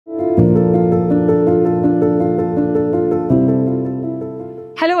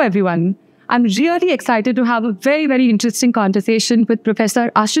Hello, everyone. I'm really excited to have a very, very interesting conversation with Professor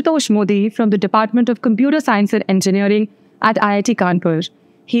Ashutosh Modi from the Department of Computer Science and Engineering at IIT Kanpur.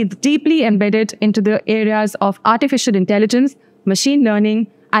 He's deeply embedded into the areas of artificial intelligence, machine learning,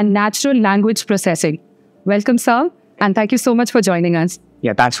 and natural language processing. Welcome, sir, and thank you so much for joining us.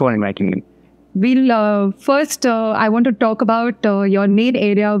 Yeah, thanks for inviting me. First, I want to talk about your main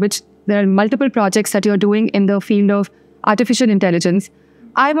area, which there are multiple projects that you're doing in the field of artificial intelligence.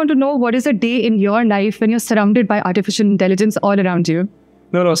 I want to know, what is a day in your life when you're surrounded by artificial intelligence all around you?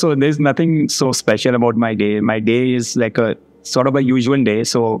 No, so there's nothing so special about my day. My day is like a sort of a usual day.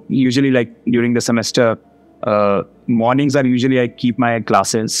 So usually like during the semester, mornings are usually I keep my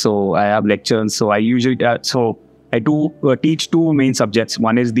classes. So I have lectures. So I usually, I do teach two main subjects.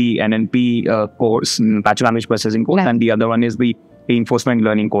 One is the NLP course, natural language processing course, and the other one is the reinforcement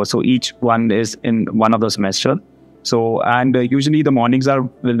learning course. So each one is in one of the semesters. So, and usually the mornings are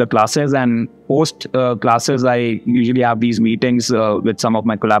with the classes, and post classes, I usually have these meetings with some of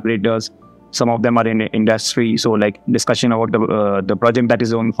my collaborators. Some of them are in industry. So like discussion about the project that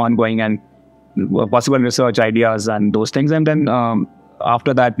is ongoing and possible research ideas and those things. And then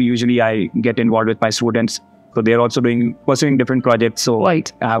after that, I get involved with my students. So they're also pursuing different projects. So I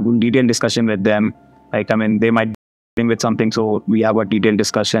have a detailed discussion with them. Like, I mean, they might be dealing with something. So we have a detailed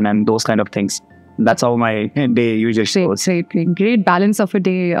discussion and those kind of things. That's how my day usually goes. Great balance of a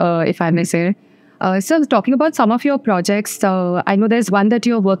day, if I may say. So talking about some of your projects, I know there's one that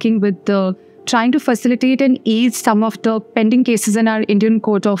you're working with, trying to facilitate and ease some of the pending cases in our Indian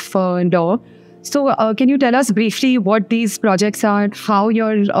Court of Law. So can you tell us briefly what these projects are, how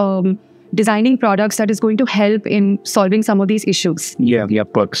you're designing products that is going to help in solving some of these issues? Yeah,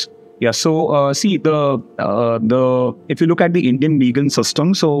 perks. Yeah, so see, if you look at the Indian legal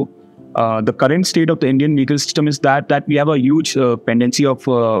system, so the current state of the Indian legal system is that we have a huge pendency of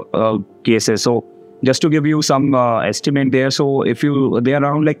cases. So just to give you some estimate there, so there are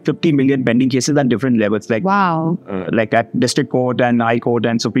around like 50 million pending cases at different levels, like wow, like at district court and high court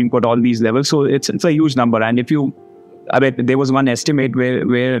and Supreme Court, all these levels. So it's a huge number. And there was one estimate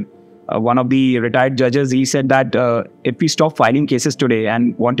where one of the retired judges, he said that if we stop filing cases today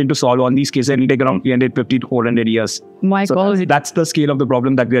and wanting to solve all these cases, it will take around 350 to 400 years. My God. That's the scale of the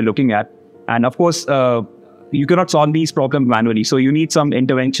problem that we are looking at. And of course, you cannot solve these problems manually. So you need some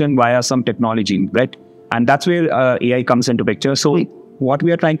intervention via some technology, right? And that's where AI comes into picture. So what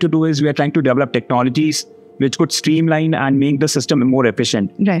we are trying to do is we are trying to develop technologies which could streamline and make the system more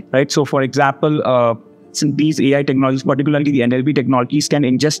efficient. Right? So for example, since these AI technologies, particularly the NLP technologies, can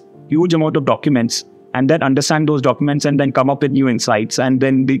ingest huge amount of documents and then understand those documents and then come up with new insights. And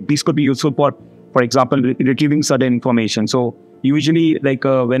then these could be useful for example, retrieving certain information. So usually like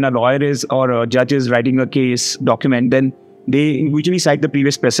when a lawyer or a judge is writing a case document, then they usually cite the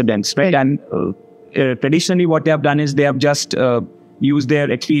previous precedents, right? And traditionally what they have done is they have just used their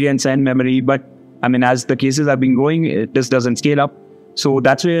experience and memory. But I mean, as the cases have been growing, this doesn't scale up. So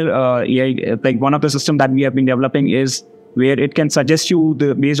that's where AI, like one of the systems that we have been developing is where it can suggest you,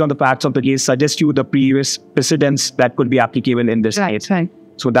 based on the facts of the case, suggest you the previous precedents that could be applicable in this case.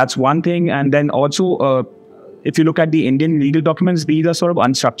 So that's one thing. And then also, if you look at the Indian legal documents, these are sort of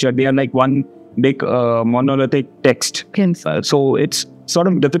unstructured. They are like one big monolithic text. So it's sort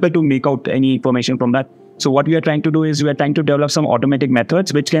of difficult to make out any information from that. So what we are trying to do is we are trying to develop some automatic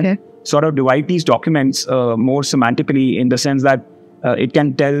methods which can sort of divide these documents more semantically, in the sense that it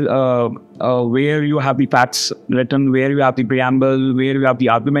can tell where you have the facts written, where you have the preamble, where you have the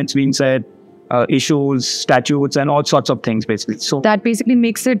arguments being said, issues, statutes, and all sorts of things, basically. So that basically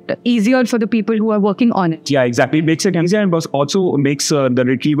makes it easier for the people who are working on it. Yeah, exactly. It makes it easier, and also makes the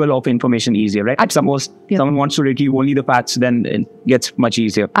retrieval of information easier, right? Suppose someone wants to retrieve only the facts, then it gets much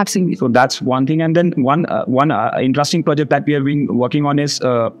easier. Absolutely. So that's one thing. And then one interesting project that we have been working on is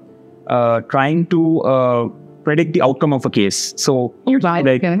trying to predict the outcome of a case. So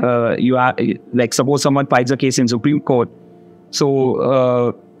suppose someone files a case in Supreme Court.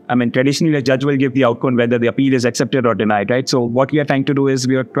 So I mean, traditionally, a judge will give the outcome whether the appeal is accepted or denied, right? So what we are trying to do is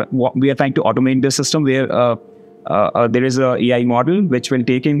we are trying to automate the system where there is a AI model which will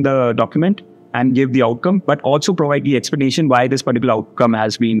take in the document and give the outcome, but also provide the explanation why this particular outcome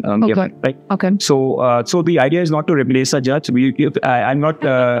has been given, right? So the idea is not to replace a judge. I'm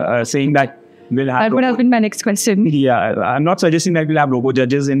not saying that we'll have. That would have been my next question. Yeah, I'm not suggesting that we'll have robo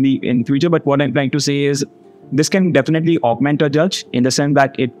judges in future, but what I'm trying to say is, this can definitely augment a judge in the sense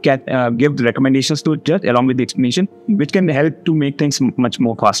that it can give recommendations to a judge along with the explanation, which can help to make things much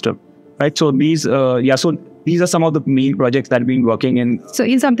more faster, right? So these, so these are some of the main projects that we've been working in. So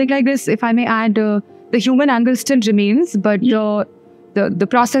in something like this, if I may add, the human angle still remains, but the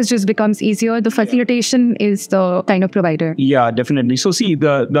process just becomes easier. The facilitation is the kind of provider. Yeah, definitely. So see,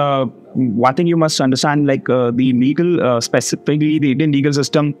 the one thing you must understand, like the legal, specifically the Indian legal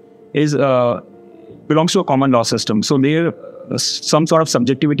system is belongs to a common law system. So there, some sort of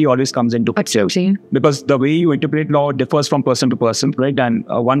subjectivity always comes into picture. Because the way you interpret law differs from person to person, right? And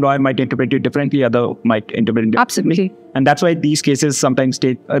one lawyer might interpret it differently, other might interpret it differently. Absolutely. And that's why these cases sometimes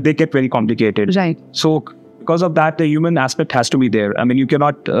they get very complicated. Right. So because of that, the human aspect has to be there. I mean, you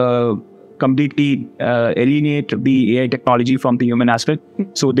cannot completely alienate the AI technology from the human aspect.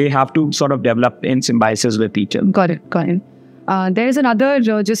 So they have to sort of develop in symbiosis with each other. Got it. Got it. There is another,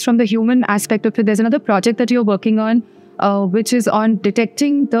 just from the human aspect of it, there's another project that you're working on, which is on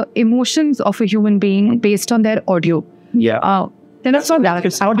detecting the emotions of a human being based on their audio. Yeah. Then that's not that.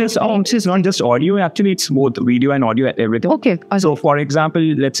 It's not just audio. Actually, it's both video and audio and everything. Okay. So, for example,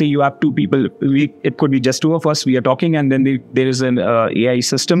 let's say you have two people. It could be just two of us. We are talking, and then there is an AI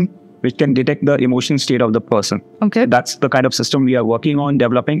system which can detect the emotion state of the person. Okay. That's the kind of system we are working on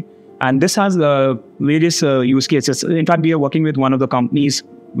developing. And this has various use cases. In fact, we are working with one of the companies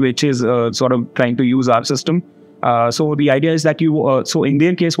which is sort of trying to use our system. So the idea is that so in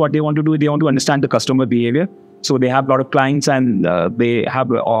their case, what they want to do, they want to understand the customer behavior. So they have a lot of clients and they have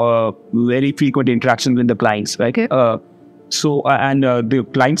very frequent interactions with the clients, right? Okay. The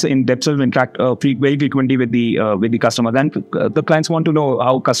clients in themselves interact very frequently with the customer. Then the clients want to know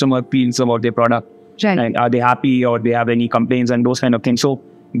how customer feels about their product. Right. And are they happy or they have any complaints and those kind of things. So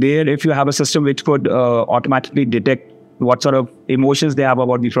there, if you have a system which could automatically detect what sort of emotions they have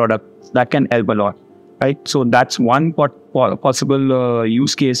about the product, that can help a lot, right? So that's one possible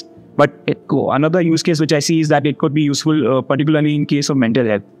use case. But another use case which I see is that it could be useful, particularly in case of mental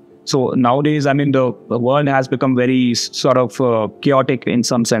health. So nowadays, I mean, the world has become very sort of chaotic in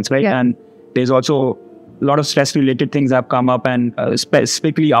some sense, right? Yeah. And there's also a lot of stress-related things have come up, and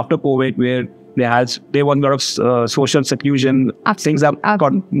specifically after COVID, where there was a lot of social seclusion. Absolutely. Things have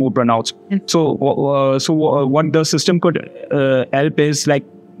got more pronounced. Yeah. So what the system could help is like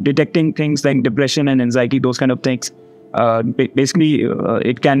detecting things like depression and anxiety, those kind of things. Basically,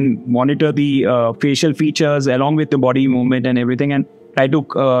 it can monitor the facial features along with the body movement and everything, and try to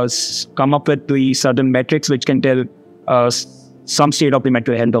come up with the certain metrics which can tell some state of the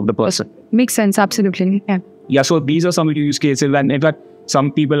mental health of the person. Makes sense, absolutely. Yeah. Yeah, so these are some of the use cases, and in fact,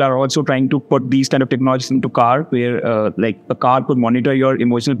 some people are also trying to put these kind of technologies into car, where like a car could monitor your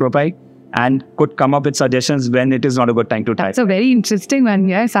emotional profile and could come up with suggestions when it is not a good time to drive. That's a very interesting one.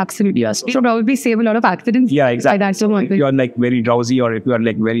 Yes, absolutely. Yes. It should probably save a lot of accidents. Yeah, exactly. By that, so if you are like very drowsy or if you are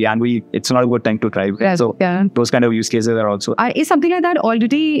like very angry, it's not a good time to drive. Yes, so yeah. those kind of use cases are also. Is something like that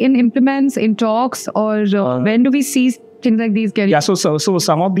already in implements, in talks, or when do we see things like these getting? Yeah, so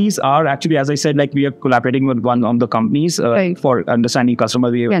some of these are actually, as I said, like we are collaborating with one of the companies Right. for understanding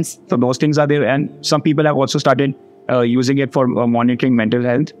customer behavior. Yes. So those things are there, and some people have also started using it for monitoring mental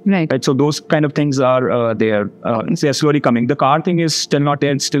health. Right. So those kind of things are there. They are slowly coming. The car thing is still not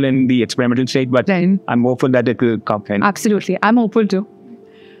there; it's still in the experimental stage. But Right. I'm hopeful that it will come. Absolutely, I'm hopeful too.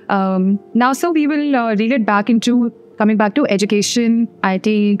 Now, so we will reel it back into coming back to education.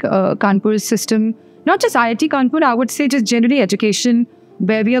 IIT Kanpur's system, not just IIT Kanpur. I would say just generally education,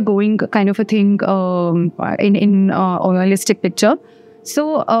 where we are going, kind of a thing in a holistic picture.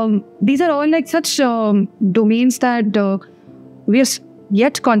 So these are all like such domains that we are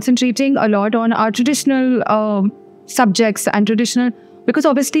yet concentrating a lot on our traditional subjects and traditional, because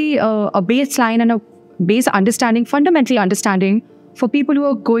obviously a baseline and a base understanding, fundamentally understanding for people who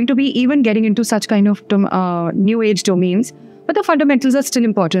are going to be even getting into such kind of new age domains, but the fundamentals are still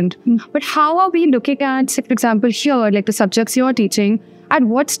important. But how are we looking at, say, for example, here, like the subjects you're teaching, at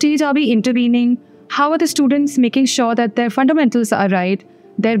what stage are we intervening? How are the students making sure that their fundamentals are right,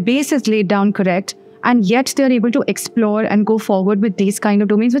 their base is laid down correct, and yet they're able to explore and go forward with these kind of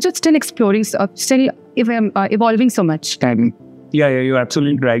domains, which are still exploring, still evolving so much? Yeah, you're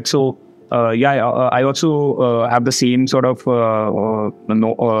absolutely right. So, I also have the same sort of,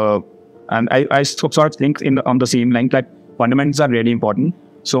 and I sort of think on the same line that fundamentals are really important.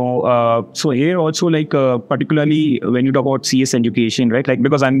 So, here also, like particularly when you talk about CS education, right? Like,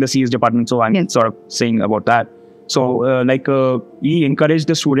 because I'm in the CS department, so I'm sort of saying about that. So, we encourage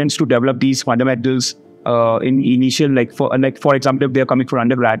the students to develop these fundamentals in initial, for example, if they're coming for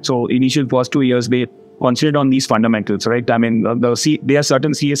undergrad, so initial first 2 years they concentrate on these fundamentals, right? I mean, there are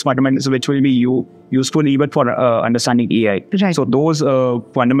certain CS fundamentals which will be useful even for understanding AI. Right. So those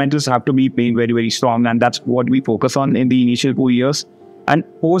fundamentals have to be made very, very strong, and that's what we focus on in the initial 2 years. And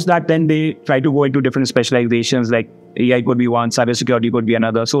post that, then they try to go into different specializations, like AI could be one, cybersecurity could be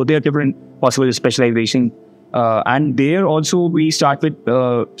another. So there are different possible specializations. And there also we start with,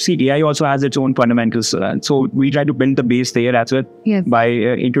 AI also has its own fundamentals. So we try to build the base there as well by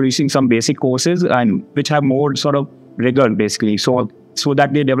introducing some basic courses and which have more sort of rigor basically. So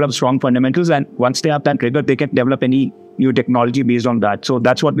that they develop strong fundamentals, and once they have that rigor, they can develop any new technology based on that. So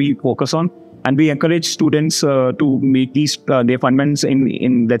that's what we focus on. And we encourage students to make these their fundamentals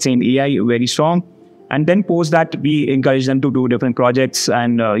in let's say in AI very strong. And then post that, we encourage them to do different projects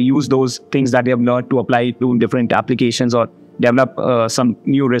and use those things that they have learned to apply to different applications or develop some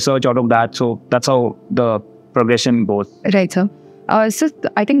new research out of that. So that's how the progression goes. Right, sir. So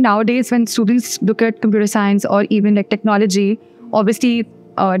I think nowadays when students look at computer science or even like technology, obviously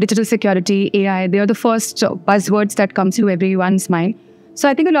digital security, AI, they are the first buzzwords that comes to everyone's mind. So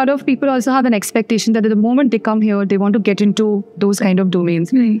I think a lot of people also have an expectation that at the moment they come here, they want to get into those kind of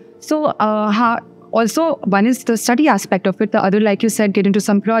domains. So also, one is the study aspect of it. The other, like you said, get into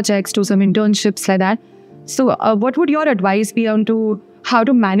some projects, do some internships like that. So what would your advice be on to how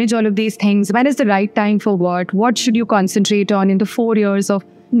to manage all of these things? When is the right time for what? What should you concentrate on in the 4 years of,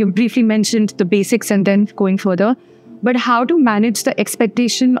 you briefly mentioned the basics and then going further. But how to manage the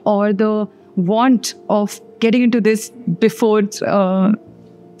expectation or the want of getting into this before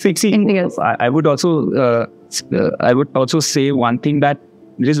anything else? I would also say one thing, that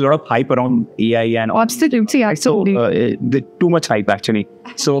there is a lot of hype around AI and absolutely. So too much hype actually.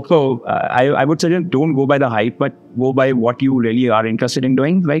 So I would suggest don't go by the hype, but go by what you really are interested in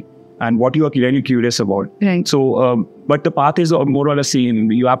doing, right? And what you are really curious about. Right. So, but the path is more or less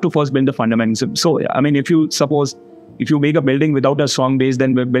same. You have to first build the fundamentals. So, I mean, if you make a building without a strong base,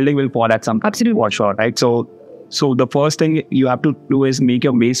 then the building will fall at some point. Absolutely. For sure, right? So the first thing you have to do is make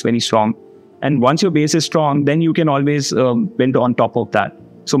your base very strong. And once your base is strong, then you can always build on top of that.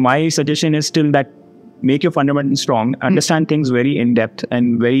 So my suggestion is still that make your fundamentals strong, understand things very in depth,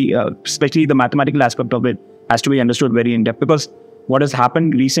 and very, especially the mathematical aspect of it has to be understood very in depth. Because what has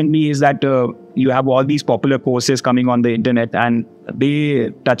happened recently is that you have all these popular courses coming on the internet, and they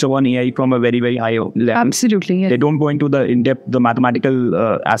touch upon AI from a very, very high level. Absolutely. Yes. They don't go into the in-depth, the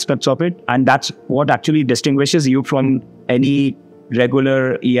mathematical aspects of it. And that's what actually distinguishes you from any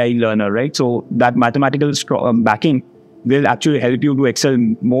regular AI learner, right? So that mathematical backing will actually help you to excel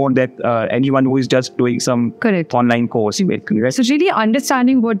more than anyone who is just doing some online course. Right? So really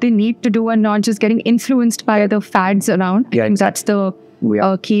understanding what they need to do and not just getting influenced by the fads around. I think that's the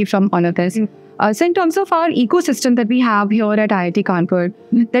key from all of this. So in terms of our ecosystem that we have here at IIT Kanpur,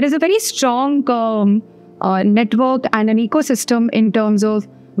 there is a very strong network and an ecosystem in terms of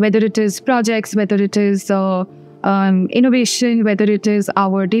whether it is projects, whether it is innovation, whether it is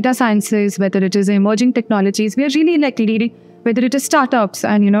our data sciences, whether it is emerging technologies. We are really like leading, whether it is startups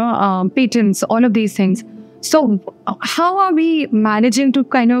and patents, all of these things. So how are we managing to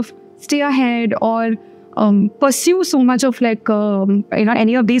kind of stay ahead or pursue so much of like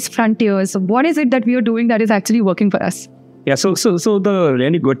any of these frontiers? What is it that we are doing that is actually working for us? Yeah, so the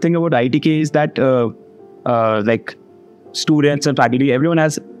really good thing about ITK is that like students and faculty, everyone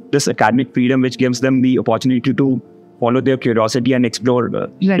has this academic freedom, which gives them the opportunity to follow their curiosity and explore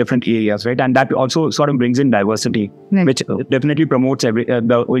different areas, right? And that also sort of brings in diversity, which definitely promotes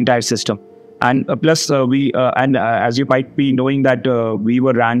the entire system. And plus, as you might be knowing that we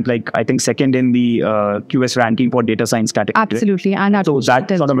were ranked, like, I think, second in the QS ranking for data science category. Absolutely. And so that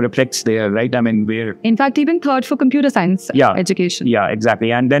sort of reflects there, right? I mean, we're... In fact, even third for computer science education. Yeah,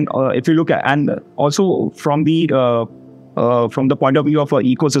 exactly. And then if you look at, and also from the point of view of our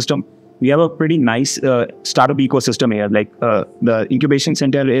ecosystem, we have a pretty nice startup ecosystem here. Like the incubation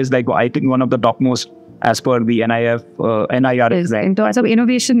center is like, I think, one of the topmost as per the NIR. In terms of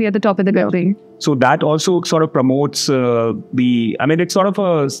innovation, we are the top of the building. So that also sort of promotes it's sort of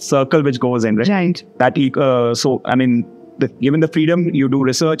a circle which goes in, right? Right. That so I mean, given the freedom, you do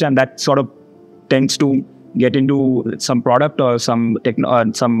research, and that sort of tends to get into some product or some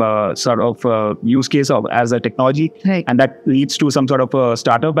sort of use case as a technology, and that leads to some sort of a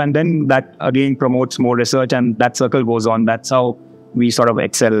startup, and then that again promotes more research, and that circle goes on. That's how we sort of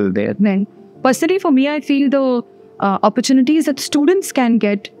excel there. Then, personally, for me, I feel the opportunities that students can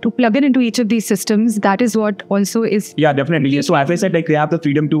get to plug in into each of these systems, that is what also is... Yeah, definitely. So as I said, like, they have the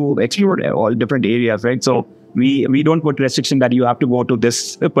freedom to explore all different areas, right? So we don't put restriction that you have to go to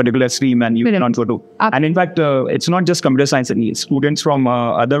this particular stream and you cannot go to. And in fact, it's not just computer science. Students from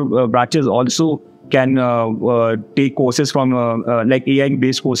other branches also can take courses from like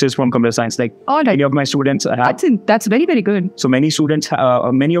AI-based courses from computer science. Like many of my students have. That's very, very good. So many students,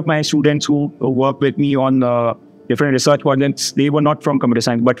 many of my students who work with me on different research projects, they were not from computer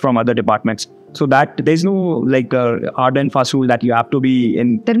science, but from other departments. So that there's no like hard and fast rule that you have to be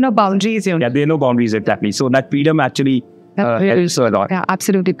in. There are no boundaries here. Yeah, there are no boundaries exactly. So that freedom actually helps a lot. Yeah,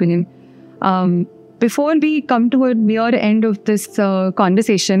 absolutely, opinion. Before we come to a near end of this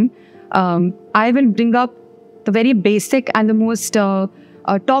conversation, I will bring up the very basic and the most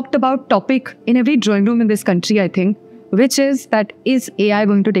talked about topic in every drawing room in this country, I think, which is that is AI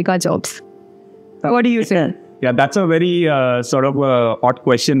going to take our jobs? What do you say? Yeah, that's a very sort of hot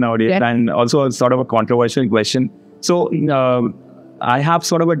question nowadays, and also sort of a controversial question. So I have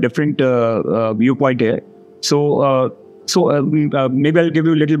sort of a different viewpoint here. So maybe I'll give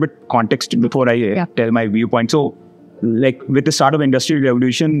you a little bit context before I tell my viewpoint. So like with the start of industrial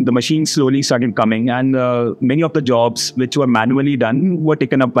revolution, the machines slowly started coming, and many of the jobs which were manually done were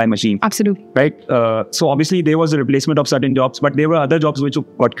taken up by machines. Absolutely. Right. So obviously there was a replacement of certain jobs, but there were other jobs which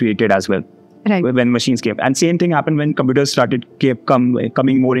got created as well. Right. When machines came. And same thing happened when computers started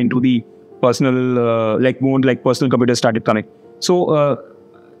coming more into the personal, like personal computers started coming. So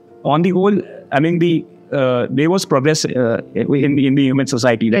on the whole, I mean, there was progress in the human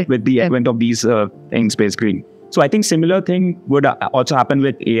society with the advent of these things basically. So I think similar thing would also happen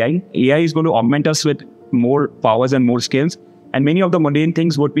with AI. AI is going to augment us with more powers and more skills. And many of the mundane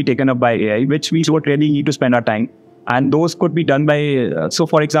things would be taken up by AI, which we would really need to spend our time. And those could be done by, so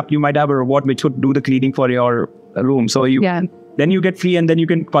for example, you might have a robot which would do the cleaning for your room. So then you get free and then you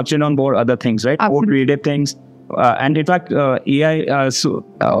can concentrate on more other things, right? More creative things. And in fact, AI,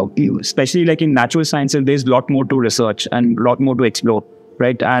 especially like in natural sciences, there's a lot more to research and a lot more to explore,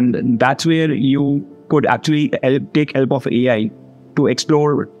 right? And that's where you could actually take help of AI to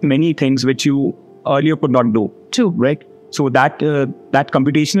explore many things which you earlier could not do. True. Right? So that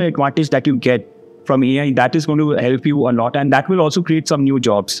computational advantage that you get from AI, that is going to help you a lot, and that will also create some new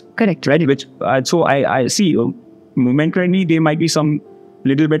jobs. Correct. Right? Which so I see momentarily there might be some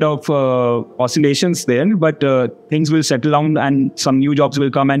little bit of oscillations there, but things will settle down and some new jobs will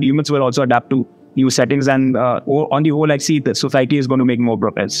come, and humans will also adapt to new settings. And on the whole, I see the society is going to make more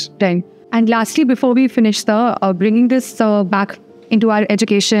progress. Right. And lastly, before we finish bringing this back into our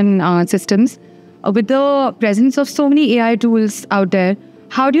education systems, with the presence of so many AI tools out there,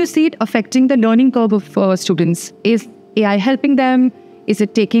 how do you see it affecting the learning curve of students? Is AI helping them? Is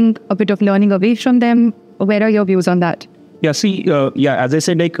it taking a bit of learning away from them? Where are your views on that? Yeah, see, as I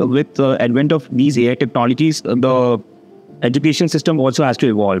said, like with the advent of these AI technologies, the education system also has to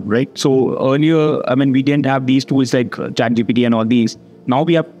evolve, right? So earlier, I mean, we didn't have these tools like ChatGPT and all these. Now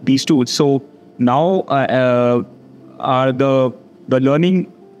we have these tools. So now are the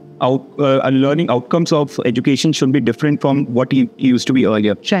learning outcomes of education should be different from what it used to be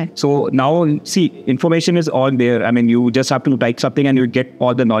earlier. Sure. So now, see, information is all there. I mean, you just have to type something and you get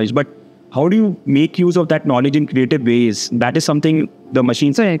all the knowledge. But how do you make use of that knowledge in creative ways? That is something the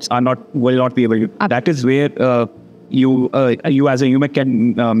machines will not be able to. That is where you as a human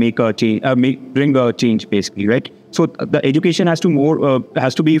can make a change, bring a change, basically, right? So the education has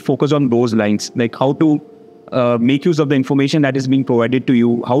to be focused on those lines, like how to make use of the information that is being provided to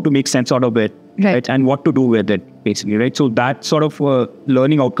you, how to make sense out of it, right? And what to do with it, basically, right? So that sort of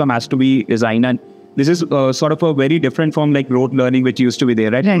learning outcome has to be designed, and this is sort of a very different from like rote learning, which used to be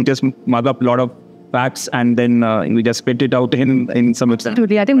there, right? You just mug up a lot of facts and then we just spit it out in some extent.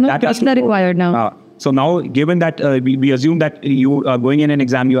 Absolutely, I think that's not required now. So now, given that we assume that you are going in an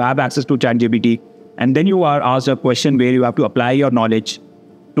exam, you have access to ChatGPT, and then you are asked a question where you have to apply your knowledge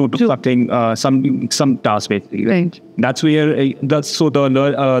to something, some task, basically. Right. That's where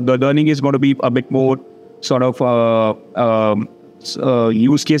the learning is going to be a bit more sort of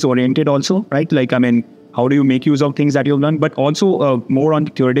use case oriented, also, right? Like, I mean, how do you make use of things that you've learned? But also more on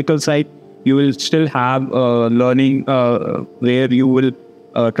the theoretical side, you will still have learning where you will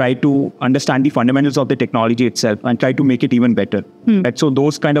try to understand the fundamentals of the technology itself and try to make it even better. Right? So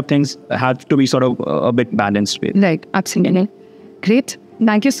those kind of things have to be sort of a bit balanced with. Right, absolutely. Great.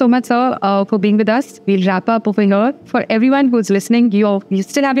 Thank you so much, sir, for being with us. We'll wrap up over here. For everyone who's listening, you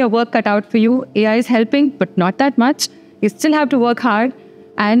still have your work cut out for you. AI is helping, but not that much. You still have to work hard,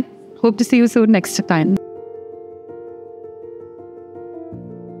 and hope to see you soon next time.